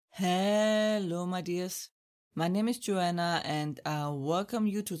Hello, my dears. My name is Joanna, and I welcome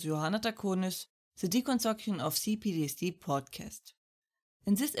you to the Johanna Draconis, the Deconstruction of CPTSD podcast.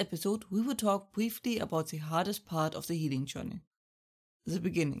 In this episode, we will talk briefly about the hardest part of the healing journey, the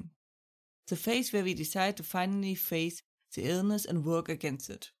beginning, the phase where we decide to finally face the illness and work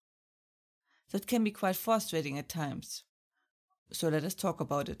against it. That can be quite frustrating at times, so let us talk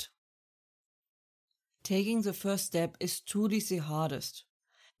about it. Taking the first step is truly the hardest,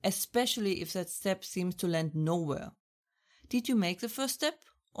 especially if that step seems to land nowhere. Did you make the first step,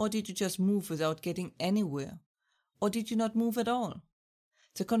 or did you just move without getting anywhere? Or did you not move at all?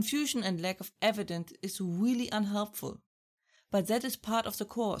 The confusion and lack of evidence is really unhelpful, but that is part of the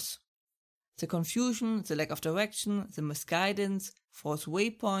course. The confusion, the lack of direction, the misguidance, false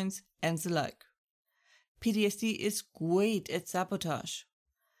waypoints, and the like. PTSD is great at sabotage.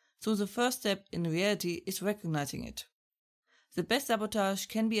 So the first step in reality is recognizing it. The best sabotage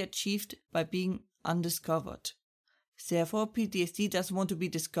can be achieved by being undiscovered. Therefore, PTSD doesn't want to be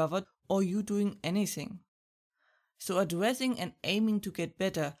discovered or you doing anything. So addressing and aiming to get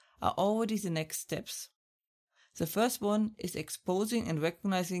better are already the next steps. The first one is exposing and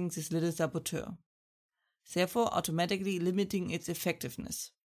recognizing this little saboteur, therefore automatically limiting its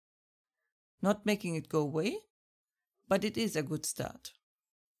effectiveness. Not making it go away, but it is a good start.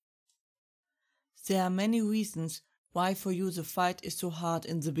 There are many reasons why for you the fight is so hard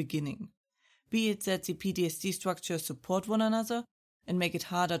in the beginning, be it that the PTSD structures support one another and make it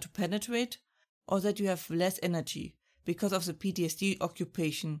harder to penetrate, or that you have less energy because of the PTSD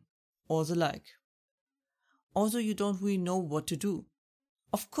occupation, or the like. Also, you don't really know what to do.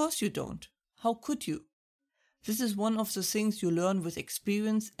 Of course you don't. How could you? This is one of the things you learn with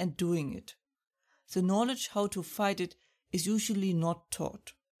experience and doing it. The knowledge how to fight it is usually not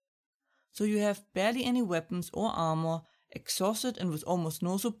taught. So you have barely any weapons or armor, exhausted and with almost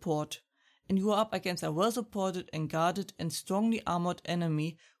no support, and you are up against a well-supported and guarded and strongly armored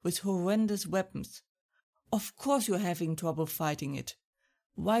enemy with horrendous weapons. Of course you are having trouble fighting it.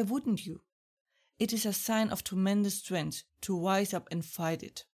 Why wouldn't you? It is a sign of tremendous strength to rise up and fight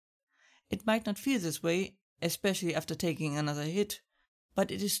it. It might not feel this way, especially after taking another hit,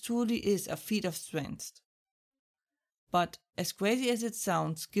 but it truly is a feat of strength. But, as crazy as it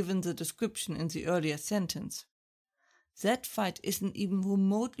sounds given the description in the earlier sentence, that fight isn't even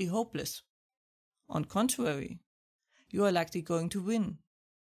remotely hopeless. On contrary, you are likely going to win.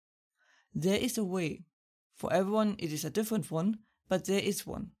 There is a way. For everyone it is a different one, but there is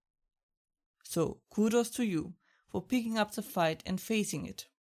one. So, kudos to you for picking up the fight and facing it.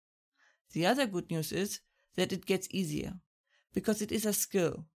 The other good news is that it gets easier, because it is a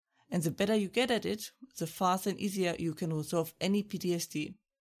skill, and the better you get at it, the faster and easier you can resolve any PTSD,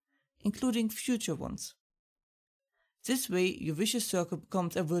 including future ones. This way, your vicious circle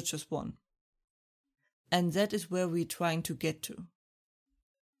becomes a virtuous one. And that is where we're trying to get to.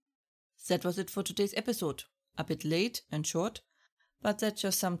 That was it for today's episode. A bit late and short, but that's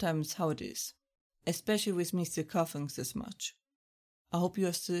just sometimes how it is, especially with me still coughing this much. I hope you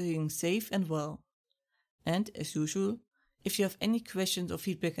are staying safe and well. And, as usual, if you have any questions or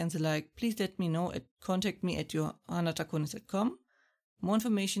feedback and the like, please let me know contact me at johannadraconis.com. More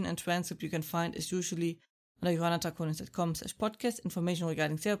information and transcript you can find is usually under johannadraconis.com/podcast. Information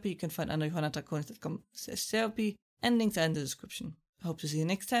regarding therapy you can find under johannadraconis.com/therapy, and links are in the description. I hope to see you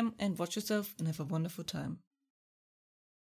next time, and watch yourself and have a wonderful time.